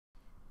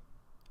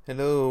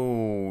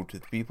Hello to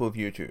the people of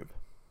YouTube.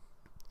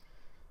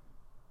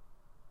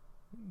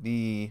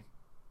 The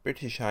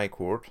British High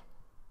Court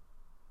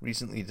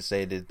recently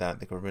decided that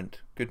the government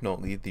could not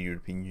leave the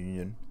European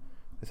Union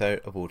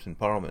without a vote in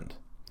Parliament.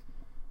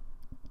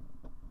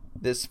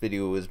 This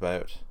video is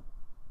about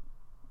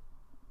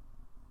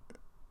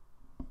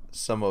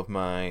some of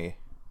my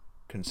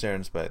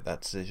concerns about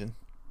that decision.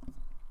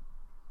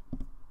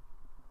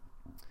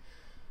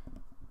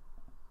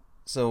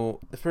 So,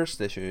 the first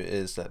issue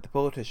is that the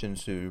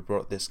politicians who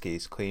brought this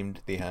case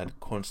claimed they had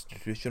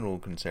constitutional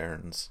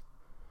concerns,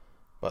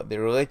 but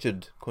their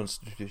alleged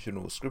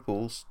constitutional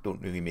scruples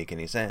don't really make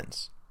any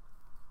sense.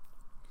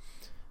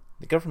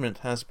 The government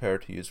has power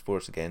to use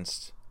force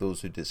against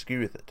those who disagree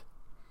with it.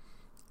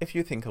 If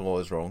you think a law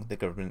is wrong, the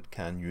government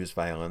can use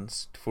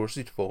violence to force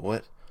you to follow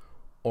it,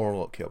 or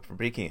lock you up for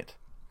breaking it.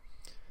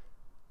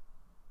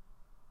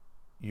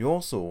 You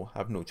also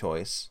have no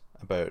choice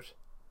about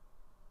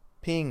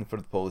paying for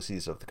the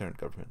policies of the current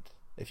government.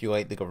 If you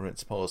like the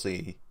government's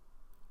policy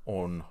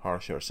on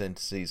harsher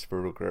sentences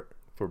for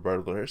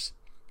burglars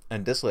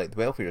and dislike the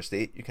welfare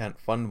state, you can't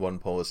fund one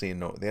policy and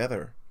not the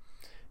other.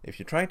 If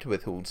you try to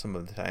withhold some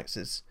of the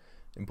taxes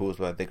imposed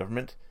by the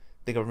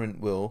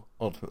government will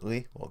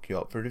ultimately lock you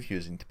up for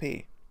refusing to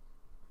pay.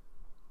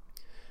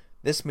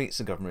 This makes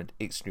the government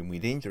extremely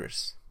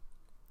dangerous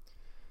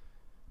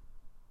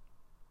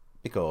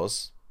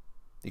because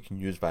they can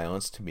use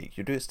violence to make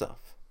you do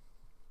stuff.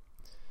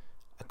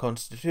 A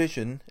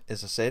constitution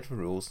is a set of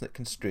rules that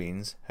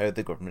constrains how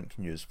the government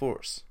can use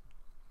force.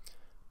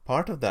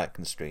 Part of that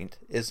constraint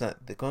is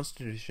that the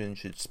constitution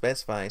should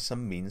specify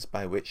some means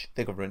by which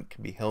the government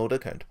can be held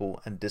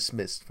accountable and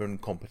dismissed for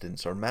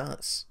incompetence or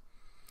malice.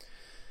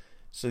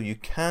 So you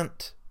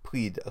can't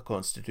plead a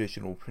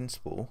constitutional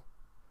principle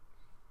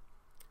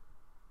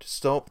to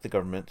stop the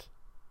government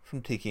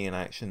from taking an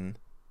action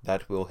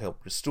that will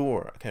help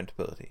restore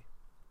accountability.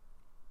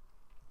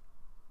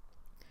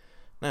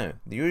 Now,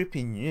 the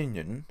European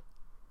Union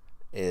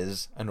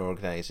is an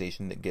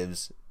organisation that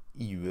gives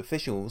EU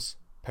officials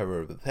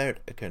power without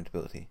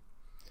accountability.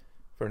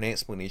 For an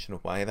explanation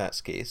of why that's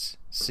the case,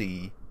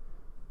 see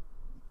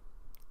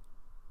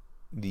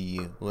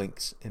the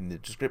links in the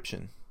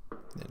description.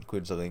 It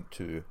includes a link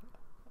to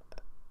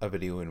a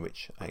video in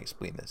which I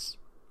explain this.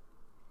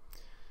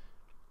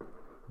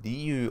 The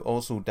EU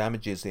also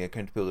damages the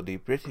accountability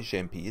of British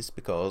MPs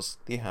because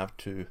they have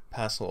to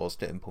pass laws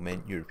to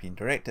implement European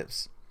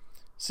directives.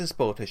 Since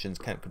politicians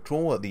can't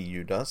control what the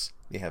EU does,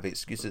 they have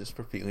excuses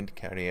for failing to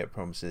carry out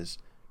promises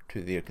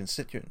to their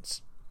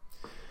constituents.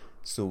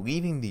 So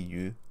leaving the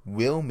EU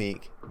will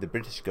make the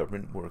British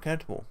government more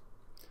accountable.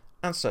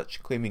 As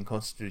such, claiming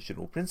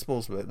constitutional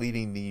principles about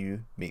leaving the EU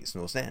makes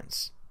no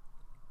sense.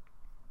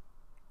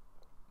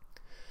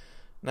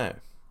 Now,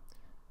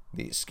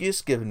 the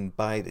excuse given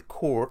by the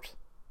court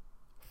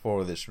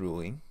for this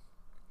ruling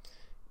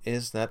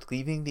is that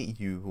leaving the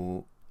EU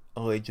will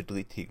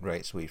allegedly take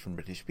rights away from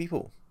British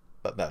people.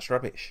 But that's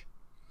rubbish.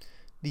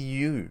 The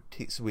EU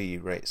takes away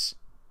rights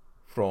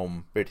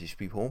from British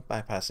people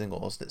by passing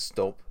laws that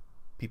stop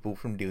people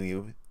from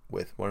dealing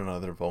with one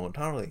another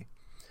voluntarily.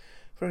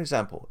 For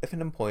example, if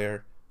an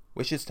employer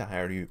wishes to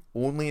hire you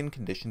only on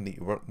condition that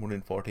you work more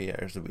than 40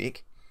 hours a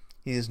week,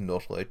 he is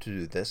not allowed to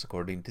do this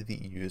according to the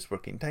EU's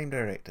Working Time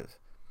Directive.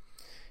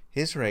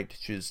 His right to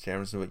choose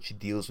terms in which he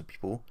deals with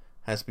people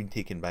has been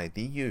taken by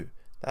the EU.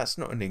 That's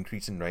not an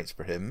increase in rights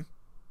for him.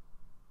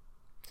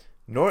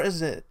 Nor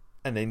is it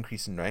an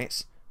increase in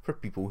rights for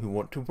people who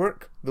want to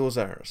work those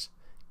hours.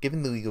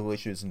 Given the legal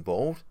issues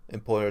involved,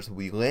 employers will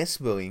be less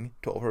willing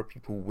to offer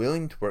people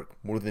willing to work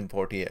more than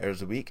 48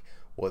 hours a week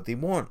what they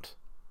want.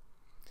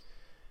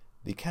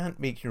 They can't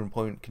make your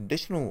employment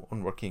conditional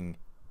on working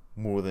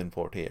more than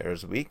 48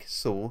 hours a week,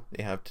 so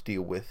they have to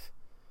deal with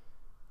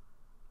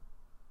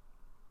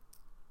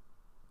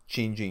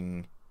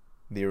changing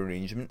their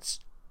arrangements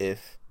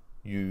if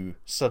you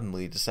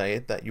suddenly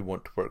decide that you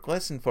want to work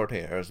less than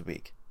 48 hours a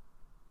week.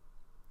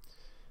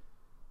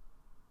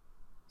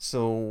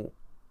 So,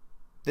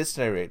 this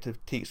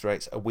directive takes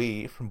rights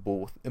away from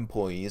both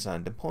employees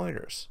and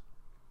employers.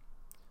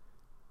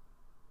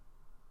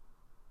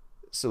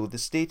 So, the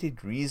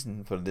stated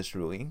reason for this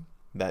ruling,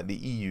 that the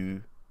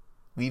EU,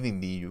 leaving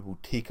the EU will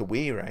take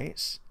away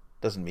rights,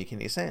 doesn't make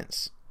any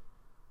sense.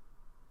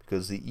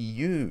 Because the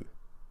EU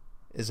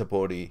is a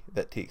body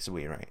that takes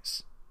away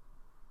rights.